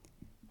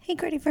Hey,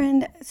 Gritty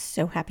friend.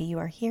 So happy you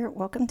are here.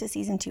 Welcome to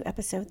Season 2,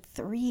 Episode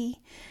 3.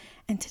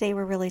 And today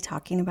we're really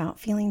talking about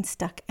feeling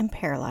stuck and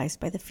paralyzed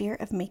by the fear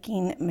of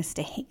making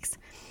mistakes.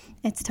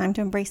 It's time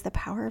to embrace the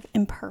power of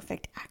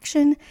imperfect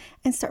action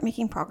and start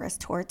making progress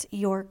towards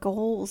your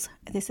goals.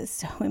 This is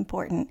so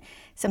important.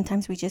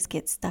 Sometimes we just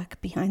get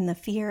stuck behind the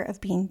fear of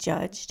being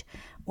judged,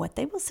 what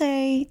they will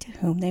say, to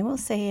whom they will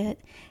say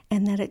it,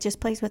 and that it just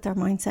plays with our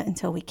mindset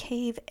until we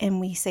cave and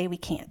we say we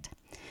can't.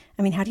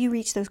 How do you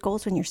reach those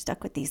goals when you're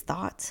stuck with these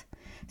thoughts?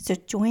 So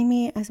join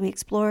me as we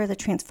explore the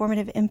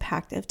transformative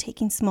impact of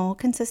taking small,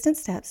 consistent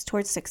steps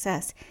towards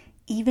success,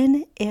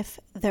 even if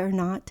they're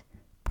not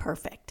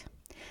perfect.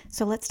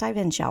 So let's dive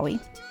in, shall we?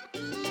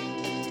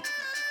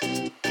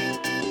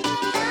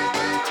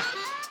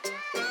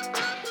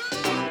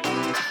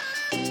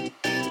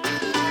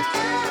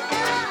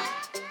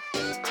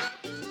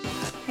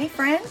 Hey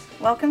friend,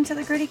 welcome to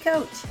the Gritty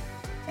Coach.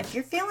 If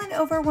you're feeling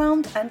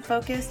overwhelmed,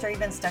 unfocused, or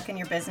even stuck in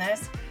your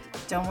business,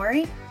 don't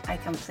worry, I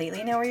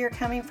completely know where you're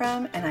coming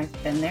from and I've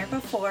been there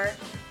before,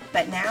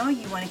 but now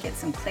you want to get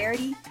some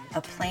clarity,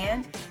 a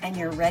plan, and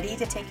you're ready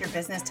to take your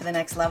business to the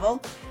next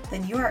level,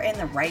 then you are in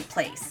the right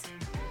place.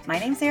 My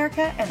name's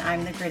Erica and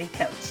I'm the Gritty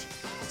Coach.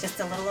 Just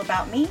a little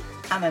about me,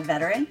 I'm a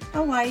veteran,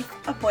 a wife,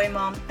 a boy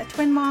mom, a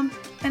twin mom,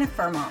 and a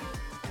fur mom.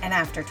 And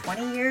after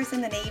 20 years in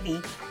the Navy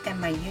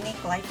and my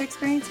unique life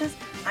experiences,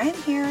 I am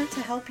here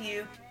to help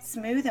you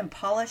smooth and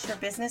polish your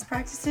business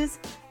practices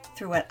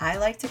through what I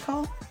like to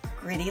call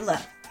gritty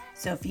love.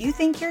 So if you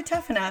think you're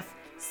tough enough,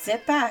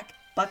 sit back,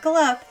 buckle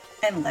up,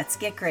 and let's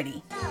get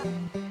gritty.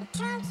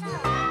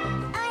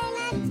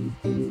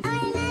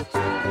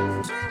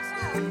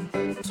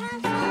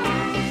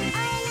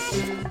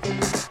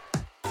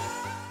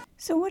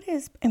 So what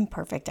is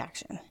imperfect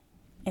action?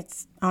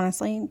 It's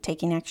honestly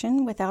taking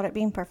action without it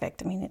being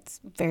perfect. It's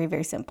very,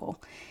 very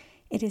simple.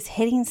 It is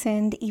hitting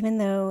send even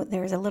though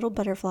there's a little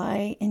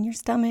butterfly in your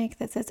stomach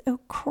that says, oh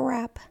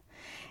crap.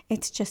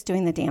 It's just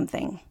doing the damn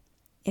thing.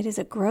 It is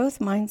a growth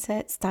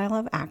mindset style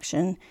of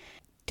action,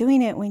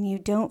 doing it when you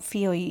don't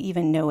feel you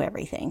even know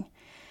everything,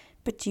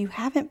 but you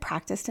haven't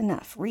practiced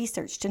enough,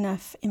 researched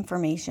enough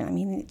information.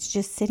 It's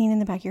just sitting in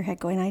the back of your head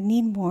going, I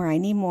need more, I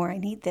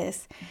need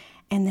this,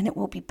 and then it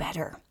will be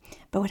better.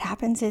 But what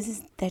happens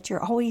is that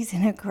you're always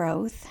in a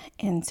growth,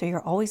 and so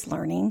you're always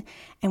learning,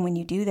 and when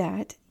you do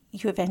that,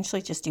 you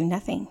eventually just do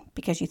nothing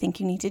because you think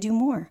you need to do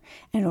more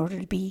in order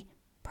to be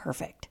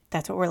perfect.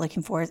 That's what we're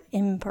looking for, is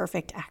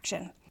imperfect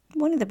action.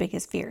 One of the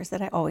biggest fears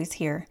that I always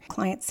hear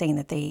clients saying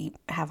that they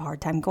have a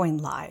hard time going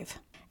live.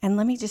 And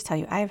let me just tell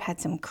you, I have had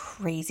some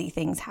crazy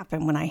things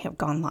happen when I have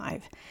gone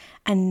live,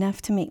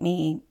 enough to make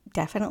me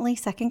definitely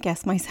second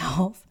guess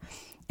myself.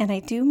 And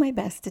I do my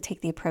best to take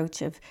the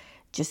approach of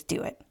just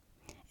do it.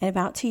 And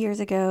about 2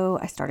 years ago,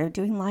 I started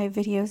doing live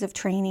videos of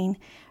training.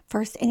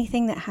 First,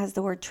 anything that has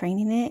the word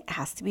training in it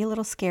has to be a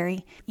little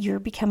scary. You're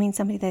becoming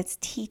somebody that's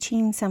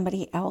teaching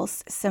somebody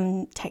else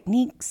some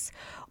techniques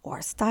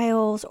or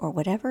styles or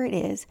whatever it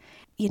is.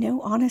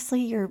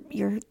 Honestly,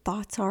 your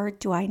thoughts are,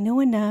 do I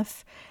know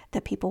enough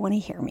that people want to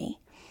hear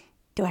me?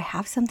 Do I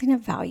have something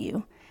of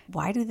value?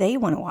 Why do they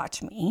want to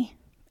watch me?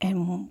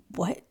 And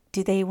what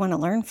do they want to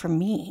learn from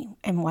me?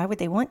 And why would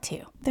they want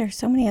to? There are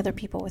so many other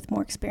people with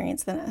more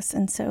experience than us.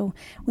 And so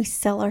we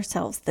sell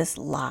ourselves this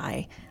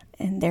lie.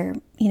 And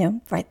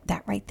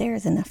that right there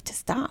is enough to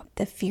stop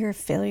the fear of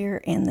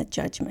failure and the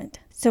judgment.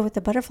 So with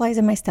the butterflies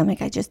in my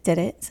stomach, I just did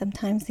it.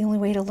 Sometimes the only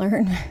way to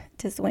learn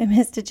to swim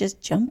is to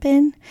just jump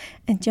in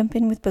and jump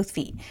in with both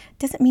feet.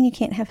 Doesn't mean you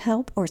can't have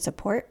help or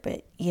support,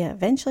 but you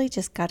eventually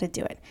just got to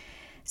do it.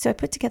 So I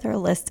put together a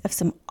list of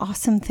some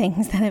awesome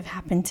things that have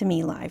happened to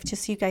me live,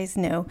 just so you guys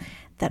know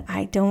that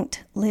I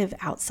don't live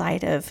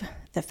outside of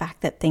the fact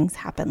that things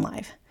happen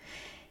live.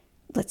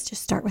 Let's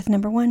just start with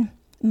number 1.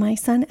 My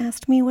son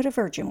asked me what a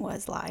virgin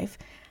was live.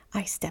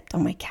 I stepped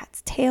on my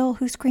cat's tail,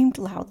 who screamed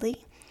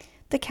loudly.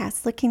 The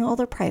cat's licking all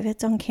their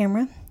privates on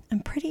camera.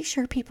 I'm pretty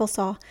sure people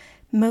saw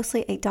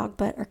mostly a dog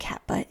butt or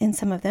cat butt in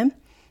some of them.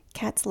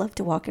 Cats love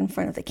to walk in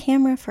front of the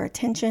camera for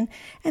attention,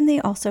 and they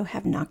also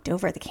have knocked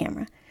over the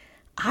camera.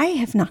 I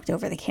have knocked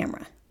over the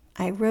camera.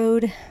 I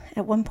rode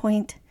at one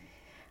point,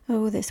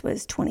 this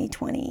was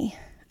 2020.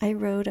 I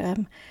rode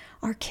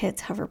our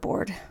kids'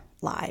 hoverboard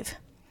live,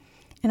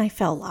 and I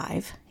fell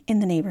live in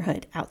the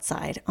neighborhood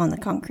outside on the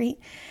concrete.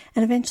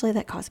 And eventually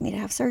that caused me to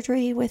have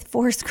surgery with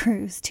 4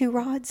 screws, 2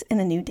 rods, and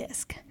a new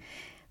disc.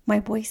 My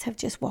boys have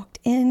just walked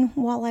in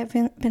while I've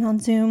been on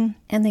Zoom,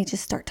 and they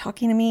just start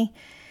talking to me.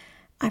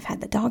 I've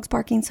had the dogs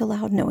barking so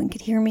loud no one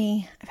could hear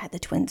me. I've had the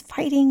twins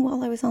fighting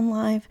while I was on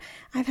live.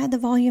 I've had the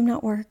volume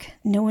not work.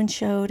 No one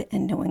showed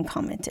and no one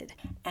commented.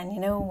 And you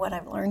know what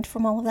I've learned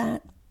from all of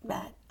that?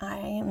 That I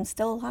am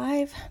still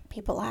alive.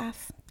 People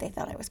laugh. They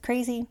thought I was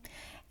crazy.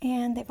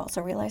 And they've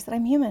also realized that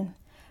I'm human.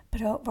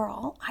 But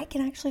overall, I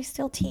can actually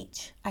still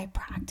teach. I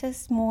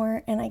practice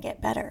more and I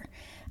get better.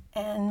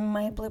 And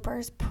my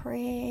bloopers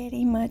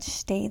pretty much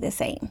stay the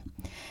same.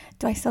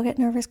 Do I still get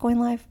nervous going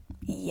live?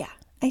 Yeah,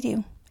 I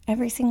do.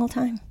 Every single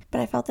time.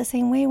 But I felt the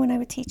same way when I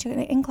would teach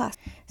in class.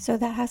 So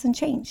that hasn't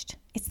changed.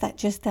 It's that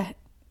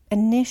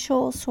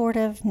initial sort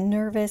of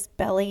nervous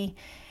belly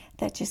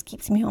that just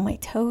keeps me on my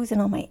toes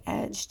and on my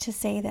edge to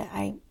say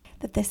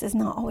that this is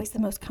not always the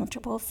most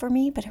comfortable for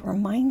me, but it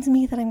reminds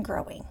me that I'm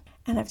growing.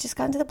 And I've just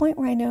gotten to the point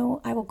where I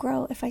know I will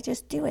grow if I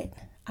just do it.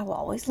 I will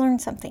always learn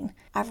something.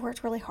 I've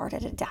worked really hard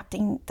at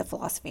adapting the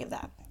philosophy of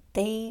that.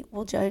 They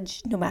will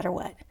judge no matter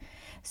what.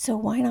 So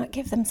why not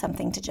give them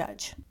something to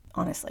judge,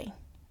 honestly?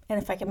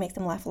 And if I can make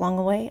them laugh along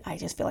the way, I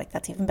just feel like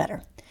that's even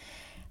better.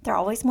 They're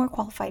always more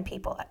qualified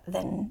people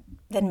than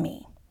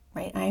me,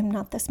 right? I am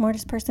not the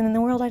smartest person in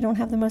the world. I don't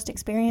have the most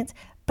experience,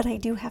 but I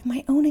do have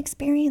my own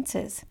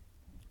experiences.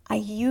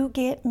 You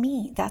get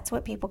me. That's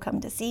what people come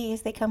to see,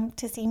 is they come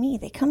to see me.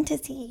 They come to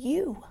see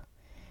you.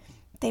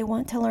 They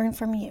want to learn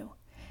from you.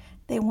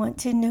 They want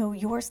to know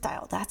your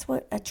style. That's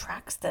what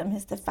attracts them,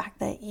 is the fact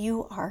that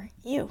you are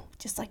you,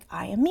 just like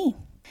I am me.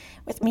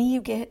 With me, you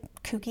get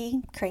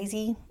kooky,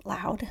 crazy,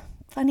 loud,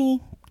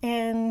 funny,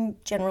 and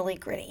generally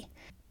gritty.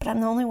 But I'm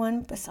the only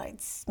one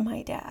besides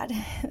my dad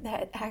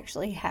that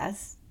actually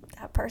has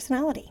that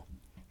personality.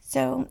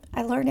 So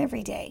I learn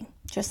every day,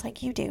 just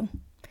like you do.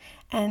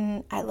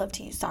 And I love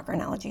to use soccer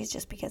analogies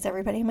just because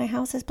everybody in my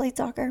house has played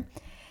soccer.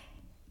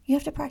 You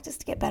have to practice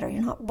to get better.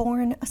 You're not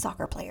born a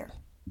soccer player.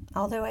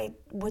 Although I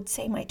would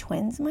say my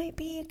twins might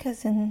be,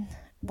 because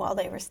while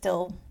they were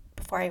still,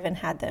 before I even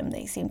had them,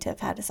 they seem to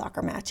have had a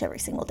soccer match every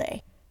single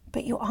day.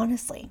 But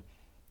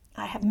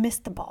I have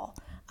missed the ball.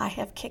 I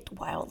have kicked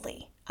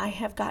wildly. I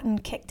have gotten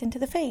kicked into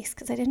the face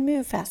because I didn't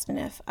move fast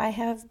enough. I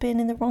have been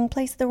in the wrong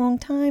place at the wrong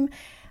time.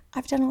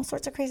 I've done all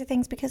sorts of crazy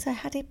things because I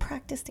had to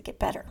practice to get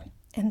better.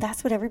 And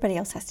that's what everybody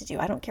else has to do.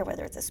 I don't care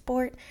whether it's a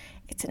sport,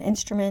 it's an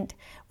instrument.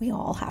 We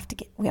all have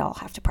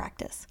to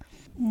practice.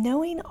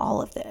 Knowing all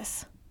of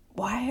this,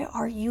 why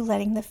are you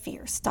letting the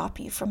fear stop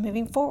you from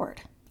moving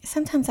forward?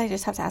 Sometimes I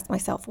just have to ask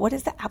myself, what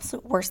is the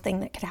absolute worst thing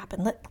that could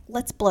happen?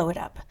 Let's blow it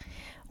up.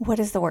 What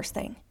is the worst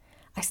thing?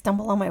 I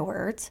stumble on my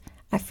words.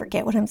 I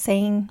forget what I'm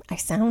saying. I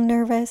sound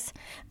nervous.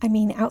 I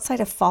mean, outside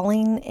of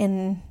falling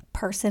in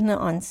person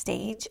on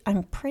stage,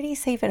 I'm pretty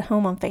safe at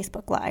home on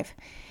Facebook Live.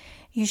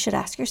 You should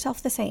ask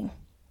yourself the same.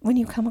 When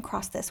you come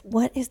across this,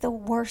 what is the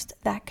worst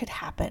that could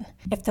happen?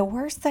 If the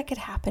worst that could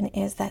happen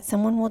is that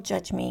someone will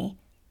judge me,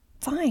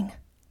 fine.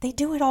 They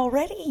do it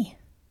already.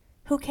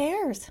 Who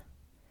cares?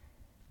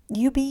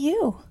 You be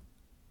you.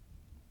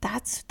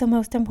 That's the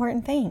most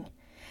important thing.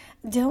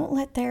 Don't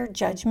let their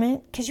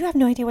judgment, because you have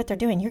no idea what they're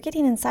doing. You're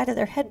getting inside of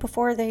their head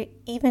before they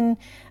even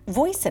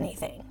voice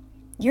anything.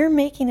 You're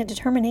making a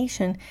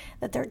determination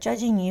that they're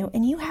judging you,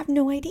 and you have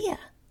no idea.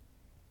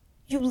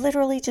 You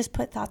literally just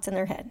put thoughts in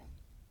their head.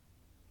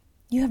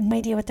 You have no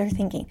idea what they're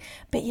thinking,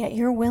 but yet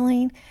you're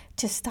willing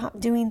to stop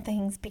doing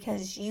things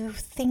because you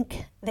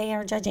think they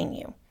are judging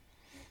you.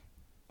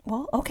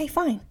 Well, okay,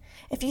 fine.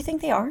 If you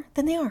think they are,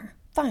 then they are.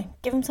 Fine.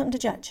 Give them something to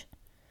judge.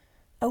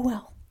 Oh,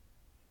 well.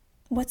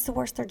 What's the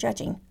worst they're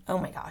judging? Oh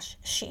my gosh,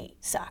 she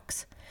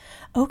sucks.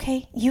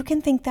 Okay, you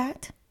can think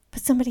that,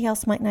 but somebody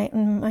else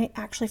might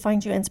actually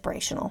find you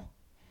inspirational.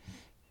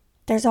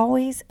 There's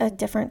always a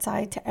different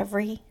side to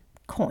every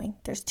coin.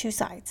 There's two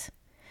sides.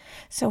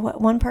 So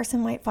what one person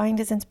might find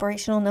is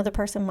inspirational, another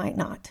person might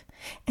not.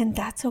 And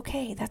that's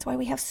okay. That's why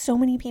we have so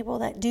many people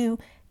that do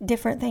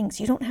different things.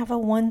 You don't have a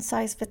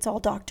one-size-fits-all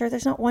doctor.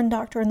 There's not one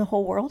doctor in the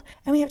whole world.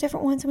 And we have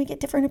different ones and we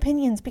get different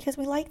opinions because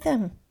we like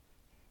them.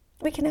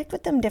 We connect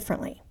with them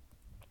differently.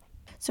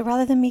 So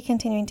rather than me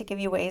continuing to give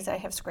you ways I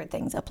have screwed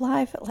things up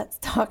live, let's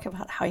talk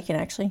about how you can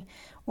actually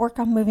work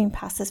on moving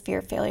past this fear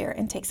of failure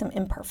and take some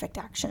imperfect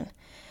action.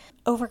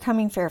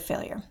 Overcoming fear of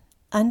failure.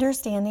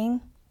 Understanding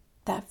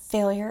that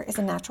failure is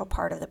a natural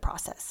part of the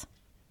process.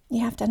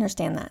 You have to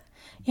understand that.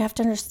 You have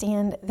to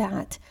understand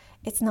that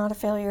it's not a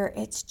failure.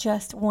 It's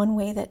just one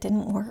way that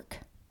didn't work.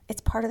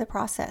 It's part of the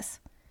process.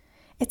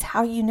 It's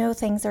how you know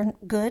things are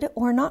good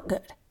or not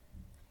good.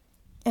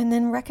 And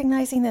then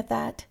recognizing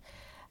that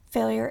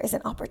failure is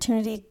an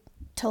opportunity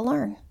to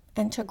learn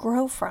and to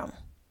grow from.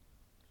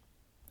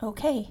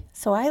 Okay,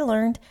 so I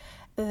learned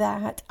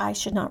that I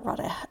should not ride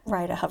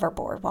a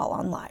hoverboard while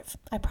on live.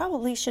 I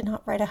probably should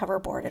not ride a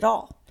hoverboard at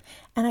all.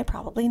 And I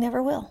probably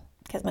never will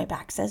because my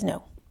back says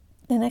no.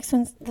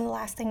 The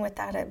last thing with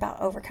that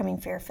about overcoming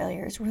fear of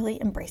failure is really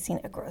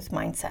embracing a growth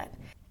mindset.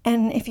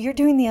 And if you're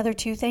doing the other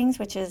two things,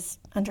 which is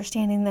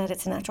understanding that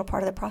it's a natural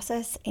part of the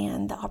process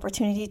and the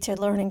opportunity to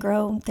learn and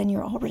grow, then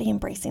you're already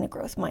embracing a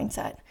growth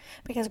mindset.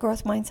 Because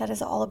growth mindset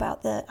is all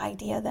about the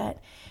idea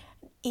that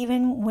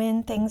even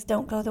when things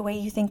don't go the way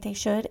you think they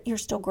should, you're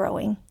still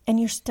growing and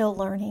you're still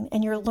learning.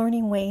 And you're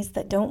learning ways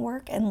that don't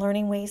work and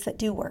learning ways that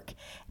do work.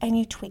 And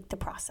you tweak the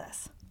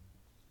process.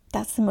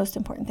 That's the most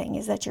important thing,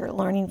 is that you're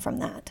learning from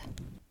that.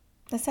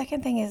 The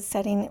second thing is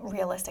setting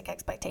realistic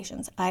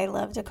expectations. I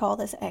love to call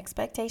this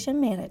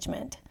expectation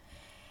management.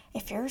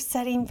 If you're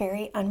setting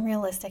very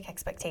unrealistic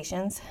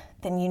expectations,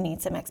 then you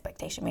need some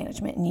expectation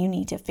management and you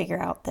need to figure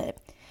out that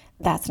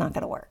that's not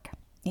going to work.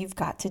 You've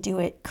got to do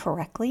it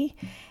correctly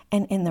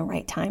and in the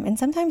right time. And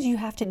sometimes you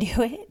have to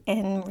do it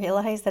and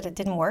realize that it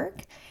didn't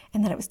work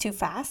and that it was too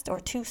fast or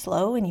too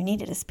slow and you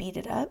needed to speed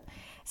it up.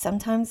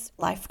 Sometimes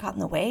life got in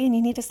the way and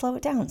you need to slow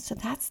it down. So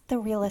that's the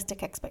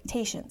realistic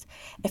expectations.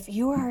 If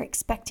you are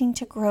expecting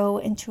to grow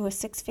into a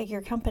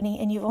 6-figure company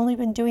and you've only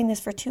been doing this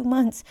for 2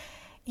 months,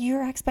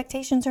 your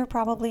expectations are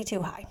probably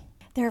too high.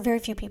 There are very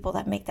few people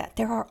that make that.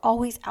 There are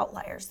always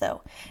outliers,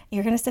 though.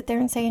 You're going to sit there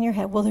and say in your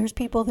head, well, there's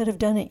people that have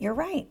done it. You're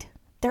right.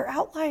 They're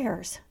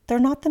outliers. They're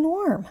not the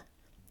norm.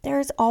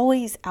 There's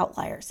always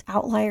outliers.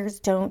 Outliers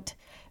don't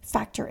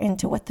factor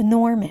into what the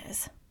norm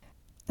is.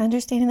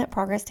 Understanding that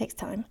progress takes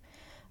time.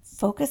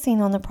 Focusing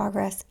on the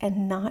progress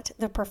and not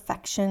the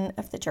perfection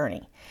of the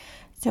journey.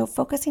 So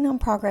focusing on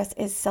progress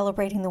is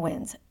celebrating the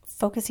wins,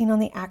 focusing on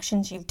the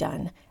actions you've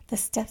done, the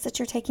steps that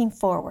you're taking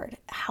forward,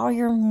 how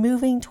you're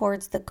moving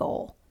towards the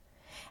goal.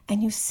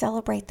 And you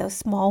celebrate those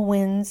small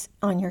wins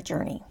on your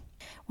journey.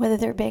 Whether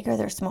they're big or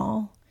they're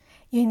small,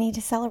 you need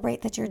to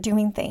celebrate that you're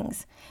doing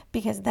things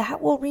because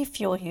that will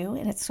refuel you.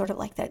 And it's sort of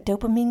like that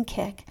dopamine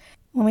kick.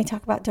 When we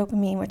talk about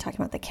dopamine, we're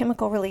talking about the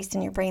chemical released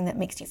in your brain that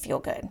makes you feel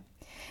good.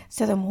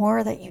 So the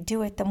more that you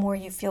do it, the more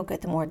you feel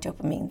good, the more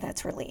dopamine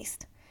that's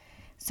released.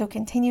 So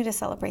continue to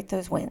celebrate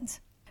those wins.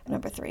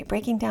 Number 3,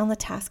 breaking down the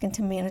task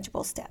into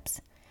manageable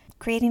steps.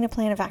 Creating a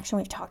plan of action.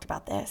 We've talked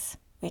about this.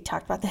 We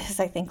talked about this,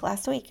 I think,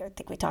 last week. I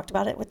think we talked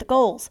about it with the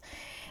goals.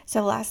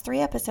 So the last 3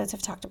 episodes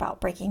have talked about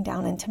breaking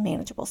down into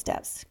manageable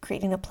steps,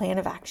 creating a plan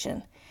of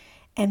action,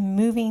 and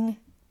moving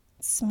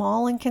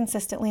small and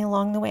consistently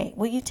along the way.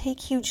 Will you take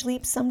huge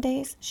leaps some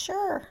days?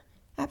 Sure,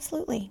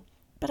 absolutely.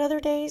 But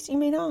other days you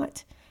may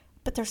not.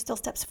 But there's still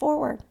steps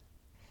forward.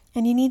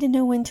 And you need to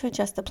know when to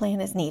adjust the plan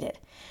as needed.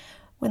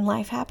 When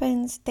life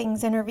happens,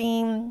 things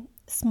intervene,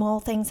 small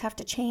things have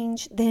to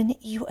change, then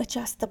you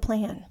adjust the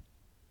plan.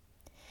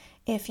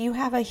 If you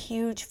have a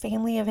huge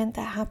family event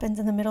that happens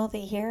in the middle of the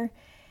year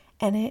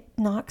and it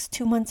knocks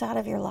 2 months out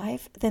of your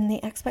life, then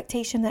the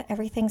expectation that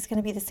everything's going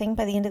to be the same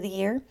by the end of the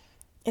year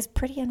is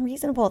pretty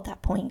unreasonable at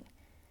that point.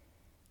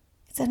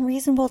 It's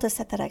unreasonable to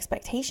set that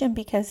expectation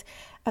because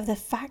of the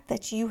fact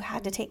that you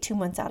had to take 2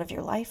 months out of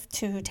your life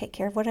to take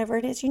care of whatever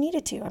it is you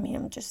needed to. I mean,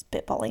 I'm just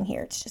spitballing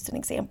here. It's just an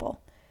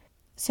example.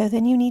 So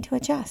then you need to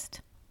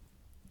adjust.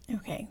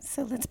 Okay,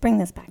 so let's bring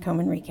this back home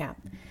and recap.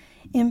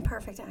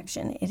 Imperfect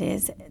action. It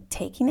is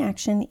taking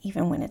action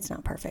even when it's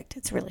not perfect.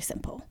 It's really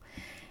simple.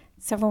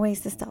 Several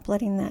ways to stop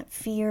letting that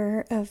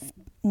fear of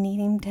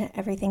needing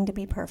everything to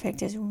be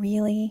perfect is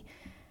really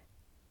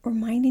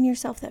reminding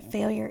yourself that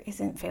failure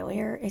isn't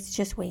failure. It's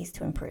just ways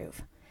to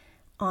improve.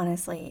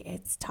 Honestly,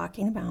 it's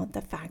talking about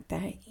the fact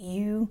that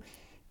you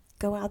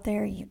go out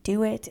there, you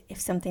do it. If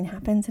something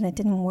happens and it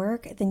didn't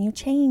work, then you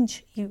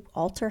change. You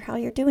alter how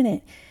you're doing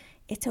it.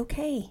 It's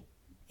okay.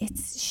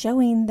 It's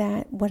showing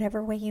that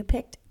whatever way you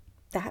picked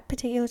that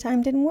particular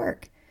time didn't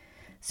work.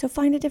 So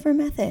find a different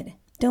method.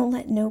 Don't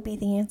let no be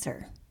the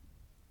answer.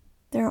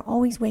 There are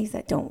always ways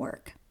that don't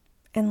work.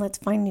 And let's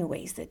find new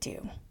ways that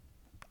do.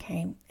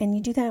 Okay. And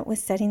you do that with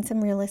setting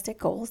some realistic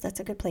goals. That's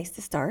a good place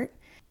to start.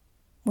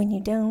 When you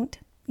don't,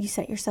 you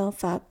set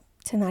yourself up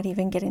to not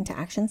even get into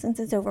action since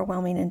it's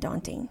overwhelming and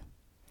daunting.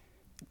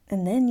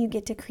 And then you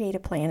get to create a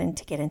plan and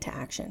to get into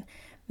action.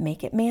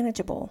 Make it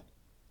manageable.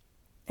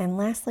 And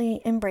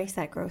lastly, embrace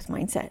that growth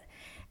mindset.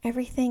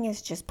 Everything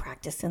is just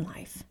practice in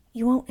life.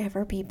 You won't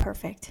ever be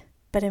perfect,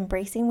 but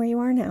embracing where you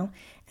are now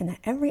and that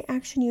every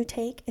action you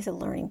take is a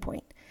learning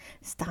point.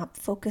 Stop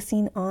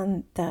focusing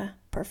on the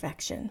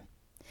perfection.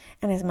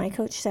 And as my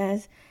coach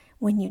says,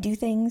 when you do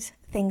things,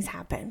 things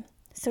happen.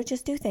 So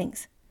just do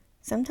things.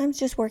 Sometimes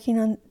just working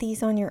on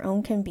these on your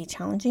own can be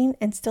challenging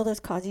and still does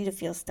cause you to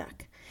feel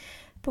stuck.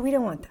 But we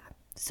don't want that.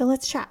 So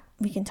let's chat.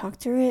 We can talk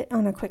through it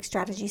on a quick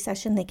strategy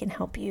session. They can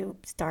help you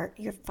start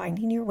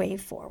finding your way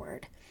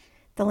forward.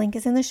 The link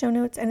is in the show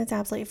notes and it's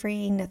absolutely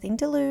free, nothing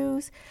to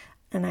lose.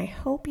 And I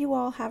hope you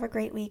all have a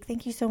great week.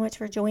 Thank you so much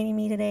for joining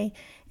me today.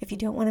 If you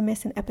don't want to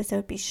miss an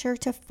episode, be sure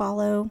to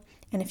follow.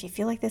 And if you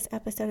feel like this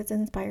episode has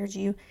inspired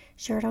you,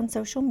 share it on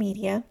social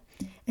media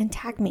and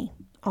tag me.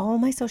 All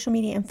my social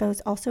media info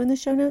is also in the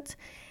show notes.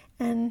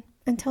 And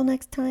until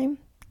next time,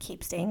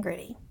 keep staying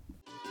gritty.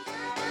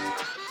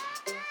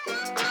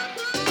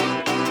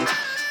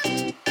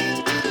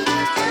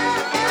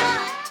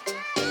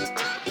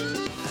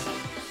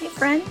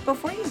 Friend,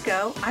 before you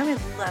go, I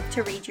would love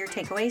to read your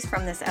takeaways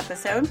from this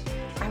episode.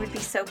 I would be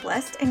so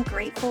blessed and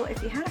grateful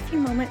if you had a few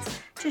moments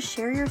to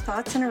share your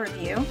thoughts in a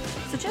review.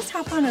 So just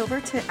hop on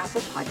over to Apple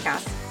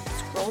Podcasts,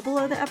 scroll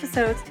below the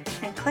episodes,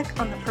 and click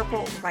on the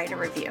purple Write a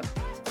Review.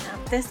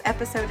 Now, if this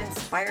episode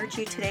inspired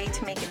you today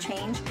to make a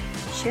change,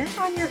 share it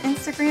on your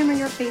Instagram or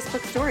your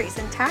Facebook stories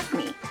and tag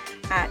me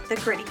at The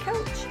Gritty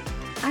Coach.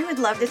 I would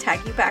love to tag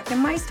you back in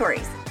my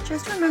stories.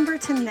 Just remember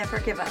to never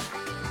give up.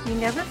 You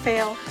never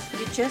fail.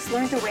 You just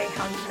learned a way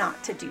how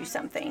not to do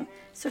something.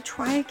 So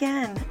try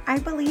again. I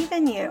believe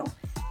in you.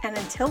 And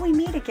until we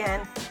meet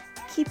again,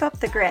 keep up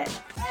the grit.